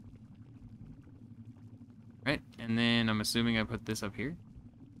clay. Right, and then I'm assuming I put this up here.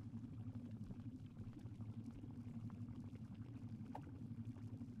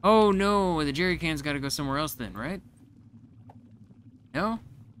 Oh no, the jerry can's gotta go somewhere else then, right? No?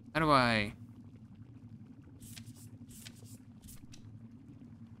 How do I...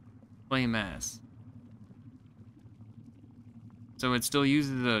 Clay mass. So it still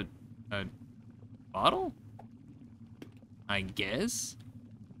uses a bottle? I guess?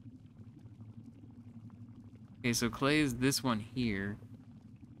 Okay, so clay is this one here.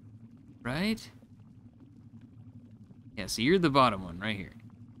 Right? Yeah, so you're the bottom one right here.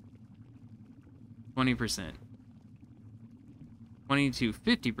 20%. 20 to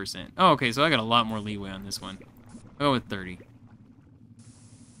 50%. Oh, okay, so I got a lot more leeway on this one. I'll go with 30.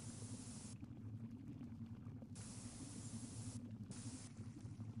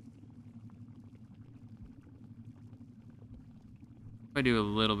 If I do a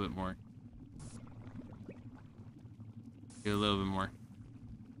little bit more. Do a little bit more.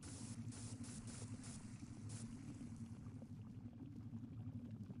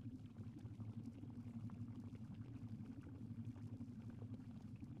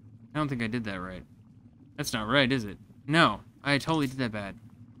 I don't think I did that right. That's not right, is it? No, I totally did that bad.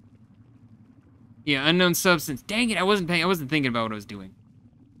 Yeah, unknown substance. Dang it, I wasn't thinking about what I was doing.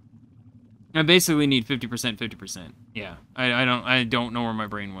 I basically need 50%, 50%. Yeah, I don't know where my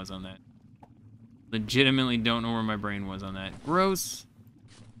brain was on that. Legitimately don't know where my brain was on that. Gross.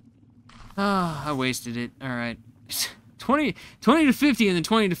 Ah, I wasted it. All right. 20 to 50 and then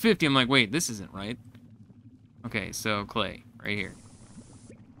 20 to 50. I'm like, wait, this isn't right. Okay, so clay right here.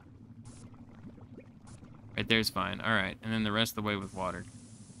 Right there's fine. All right, and then the rest of the way with water.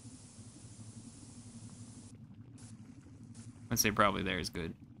 I'd say probably there is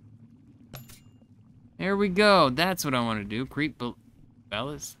good. There we go. That's what I want to do. Creep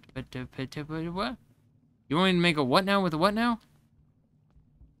ballast. What? You want me to make a what now with a what now?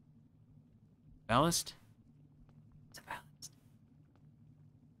 Ballast? What's a ballast?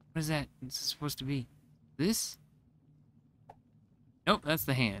 What is that? What's this supposed to be? This? Nope, that's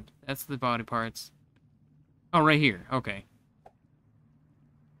the hand. That's the body parts. Oh, right here. Okay.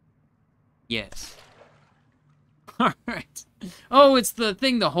 Yes. Alright. Oh, it's the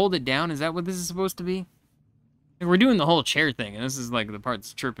thing to hold it down. Is that what this is supposed to be? Like, we're doing the whole chair thing, and this is like the part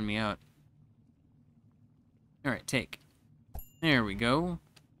that's tripping me out. Alright, take. There we go.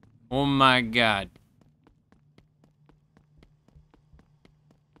 Oh my god.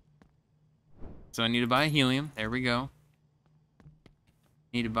 So I need to buy helium. There we go.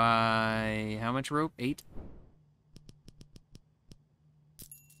 Need to buy... how much rope? 8?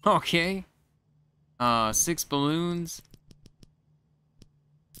 Okay. 6 balloons.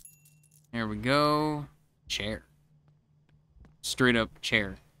 There we go. Chair. Straight up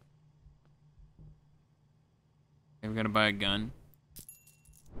chair. Okay, we gotta buy a gun.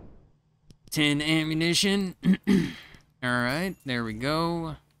 10 ammunition. Alright, there we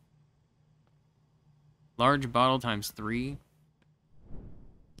go. Large bottle times 3.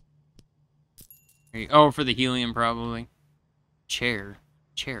 Oh, for the helium, probably. Chair.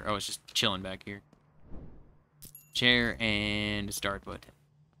 Chair. Oh, it's just chilling back here. Chair and a start button.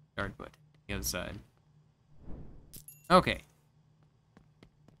 Start button. The other side. Okay.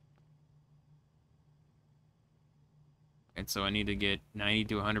 And so I need to get 90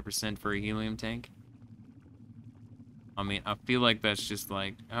 to 100% for a helium tank. I mean, I feel like that's just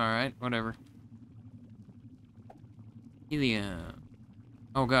like, alright, whatever. Helium.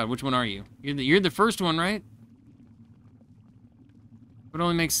 Oh god, which one are you? You're the first one, right? It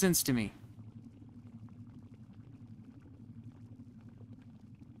only makes sense to me.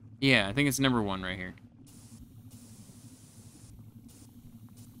 Yeah, I think it's number 1 right here.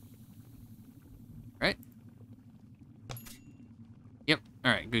 Right? Yep.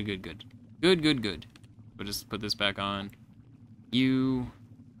 Alright, good, good, good. Good, good, good. We'll just put this back on. You...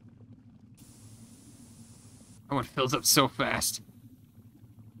 oh, it fills up so fast.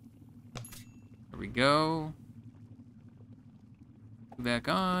 There we go. Back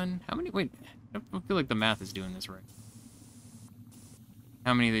on. How many? Wait, I don't feel like the math is doing this right.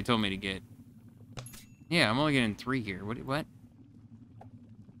 How many they told me to get? Yeah, I'm only getting 3 here. What?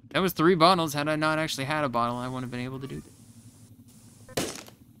 That was 3 bottles. Had I not actually had a bottle, I wouldn't have been able to do that.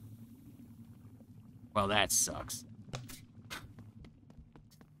 Well, that sucks.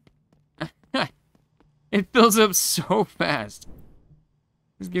 It fills up so fast.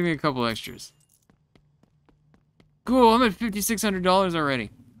 Just give me a couple extras. Cool, I'm at $5,600 already.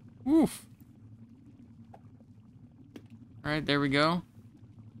 Oof. Alright, there we go.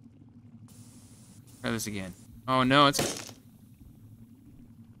 Try this again. Oh no, it's...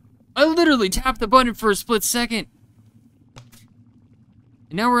 I literally tapped the button for a split second.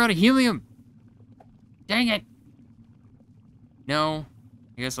 And now we're out of helium. Dang it. No.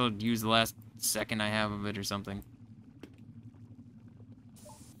 I guess I'll use the last second I have of it or something.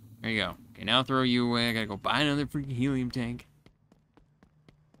 There you go. Okay, now throw you away. I gotta go buy another freaking helium tank.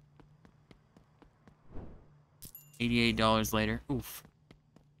 $88 later. Oof.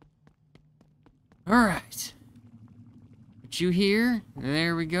 Alright. Put you here.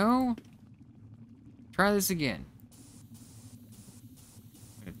 There we go. Try this again.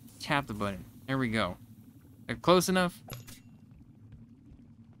 Tap the button. There we go. Close enough?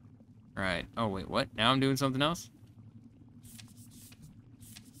 Alright. Oh, wait, what? Now I'm doing something else?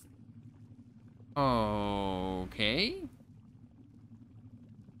 Okay.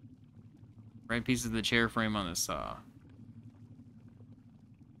 Right pieces of the chair frame on the saw.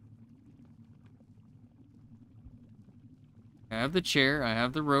 I have the chair, I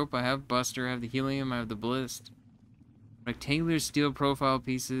have the rope, I have Buster, I have the helium, I have the ballist. Rectangular steel profile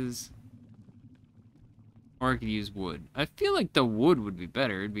pieces. Or I could use wood. I feel like the wood would be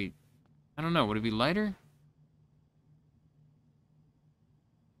better. It'd be... I don't know, would it be lighter?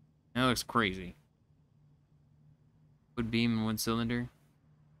 That looks crazy. Wood beam and wood cylinder.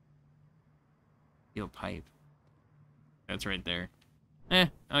 Steel pipe. That's right there.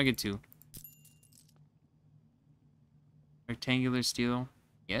 I'll get two. Rectangular steel.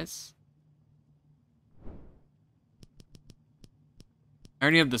 Yes. I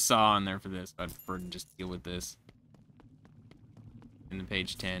already have the saw on there for this. I'd prefer to just deal with this. In the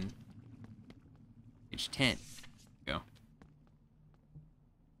page 10. Page 10. Go.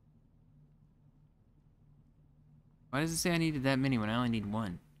 Why does it say I needed that many when I only need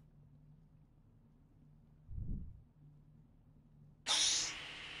one?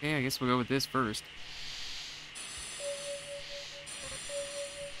 Okay, I guess we'll go with this first.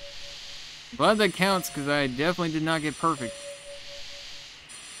 Glad that counts, because I definitely did not get perfect.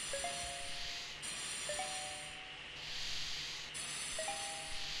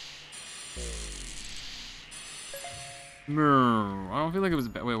 I don't feel like it was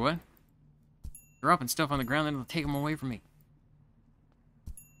bad. Wait, what? Dropping stuff on the ground, then it'll take them away from me.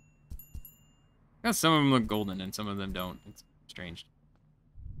 Yeah, some of them look golden, and some of them don't. It's strange.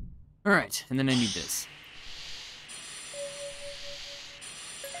 Alright, and then I need this.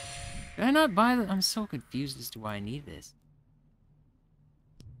 Did I not buy the... I'm so confused as to why I need this.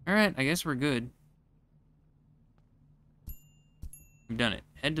 Alright, I guess we're good. We've done it.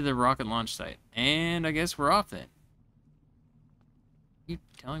 Head to the rocket launch site. And I guess we're off then. Keep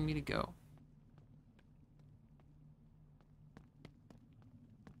telling me to go.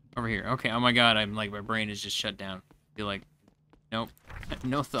 Over here. Okay, oh my god, I'm like, my brain is just shut down. I feel like, nope.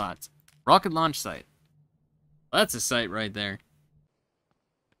 No thoughts. Rocket launch site. That's a site right there.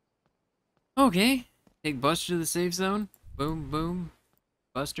 Okay. Take Buster to the safe zone. Boom, boom.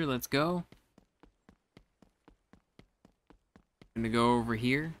 Buster, let's go. I'm gonna go over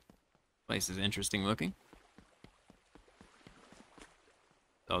here. Place is interesting looking.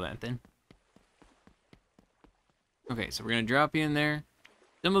 All that then. Okay, so we're gonna drop you in there.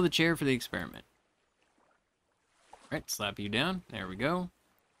 Assemble the chair for the experiment. Alright, slap you down. There we go.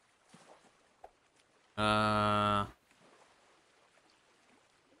 I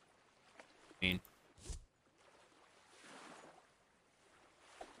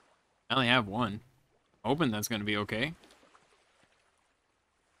only have one. Hoping that's gonna be okay.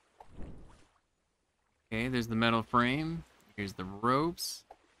 Okay, there's the metal frame. Here's the ropes.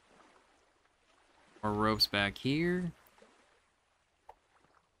 More ropes back here.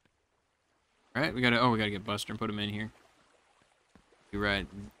 Alright, we gotta get Buster and put him in here. You right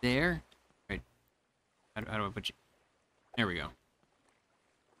there. Right. How do I put you? There we go.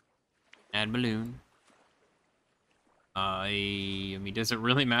 Add balloon. I mean, does it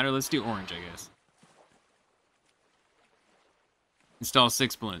really matter? Let's do orange, I guess. Install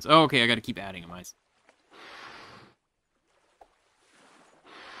 6 balloons. Oh, okay, I gotta keep adding them.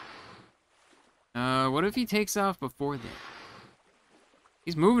 What if he takes off before then?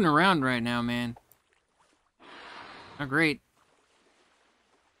 He's moving around right now, man. Not great.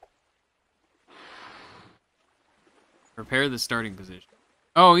 Prepare the starting position.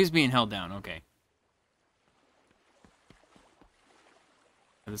 Oh, he's being held down. Okay.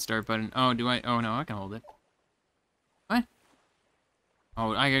 The start button. Oh, do I? Oh, no, I can hold it. What?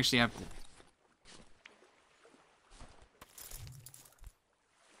 Oh, I actually have to.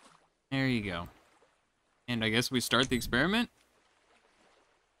 There you go. And I guess we start the experiment?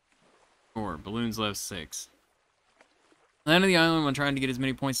 4. Balloons left 6. Land on the island while trying to get as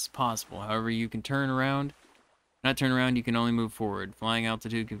many points as possible. However, you can turn around. Not turn around, you can only move forward. Flying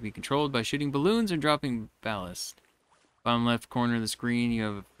altitude can be controlled by shooting balloons or dropping ballast. Bottom left corner of the screen, you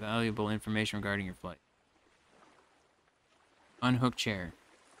have valuable information regarding your flight. Unhook chair.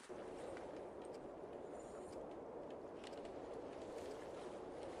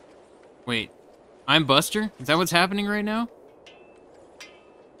 Wait, I'm Buster? Is that what's happening right now?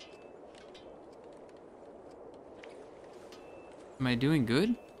 Am I doing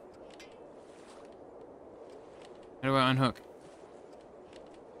good? How do I unhook?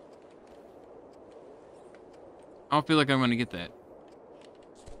 I don't feel like I'm gonna get that.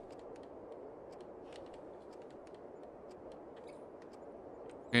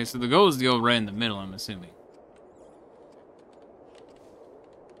 Okay, so the goal is to go right in the middle, I'm assuming.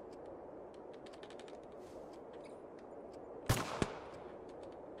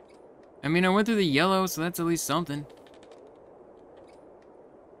 I mean, I went through the yellow, so that's at least something.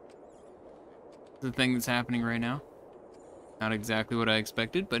 The thing that's happening right now. Not exactly what I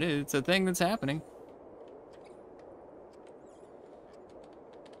expected, but it's a thing that's happening.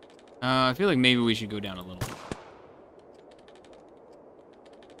 I feel like maybe we should go down a little.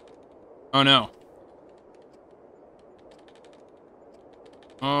 Oh no.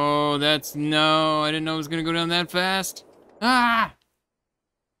 Oh, that's no. I didn't know it was gonna go down that fast. Ah!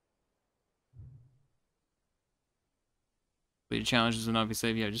 The challenges will not be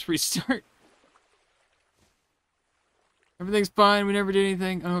saved. Yeah, just restart. Everything's fine. We never did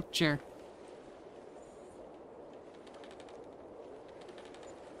anything. Oh, chair.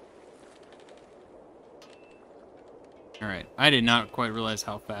 Alright. I did not quite realize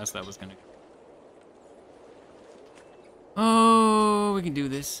how fast that was gonna go. Oh, we can do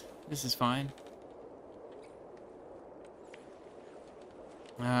this. This is fine.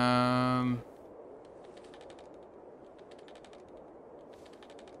 I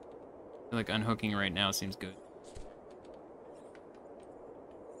feel like unhooking right now seems good.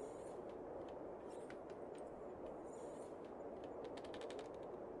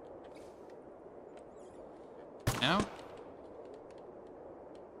 Now?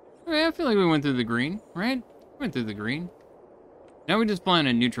 Okay, I feel like we went through the green, right? Went through the green. Now we just fly on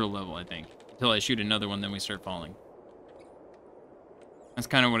a neutral level, I think. Until I shoot another one, then we start falling. That's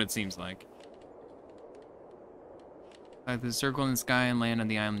kind of what it seems like. Like the circle in the sky and land on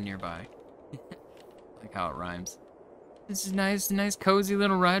the island nearby. Like how it rhymes. This is nice cozy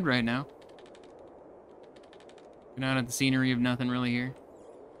little ride right now. Looking out at the scenery of nothing really here.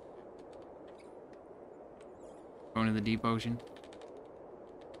 Going to the deep ocean.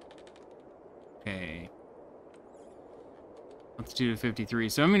 Okay. Altitude of 53.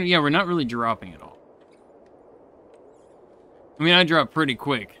 So, I mean, yeah, we're not really dropping at all. I mean, I dropped pretty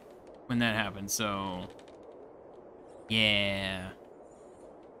quick when that happened, so... Yeah.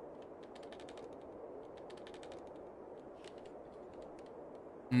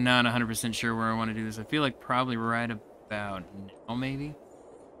 Not 100% sure where I want to do this. I feel like probably right about now, maybe?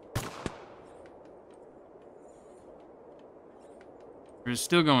 We're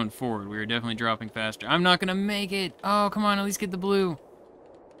still going forward. We were definitely dropping faster. I'm not going to make it! Oh, come on, at least get the blue.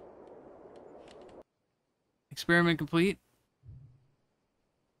 Experiment complete.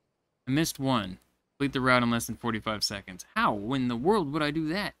 I missed one. Complete the route in less than 45 seconds. How in the world would I do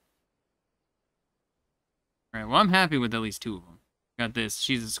that? Alright, well, I'm happy with at least 2 of them. Got this.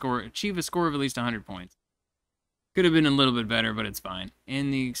 Achieve a score of at least 100 points. Could have been a little bit better, but it's fine.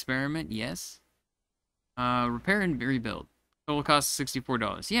 In the experiment, yes. Repair and rebuild. Total cost is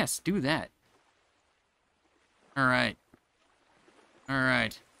 $64. Yes, do that. Alright.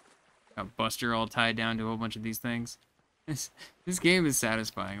 Alright. Got Buster all tied down to a whole bunch of these things. This game is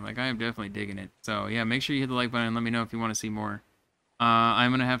satisfying. Like, I am definitely digging it. So, yeah, make sure you hit the like button and let me know if you want to see more. I'm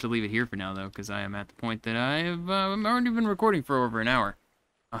going to have to leave it here for now, though, because I am at the point that I've already been recording for over an hour.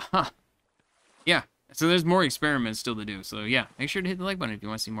 Aha. Yeah, so there's more experiments still to do. So, yeah, make sure to hit the like button if you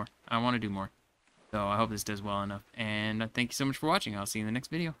want to see more. I want to do more. So, I hope this does well enough. And thank you so much for watching. I'll see you in the next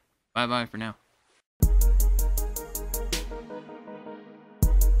video. Bye-bye for now.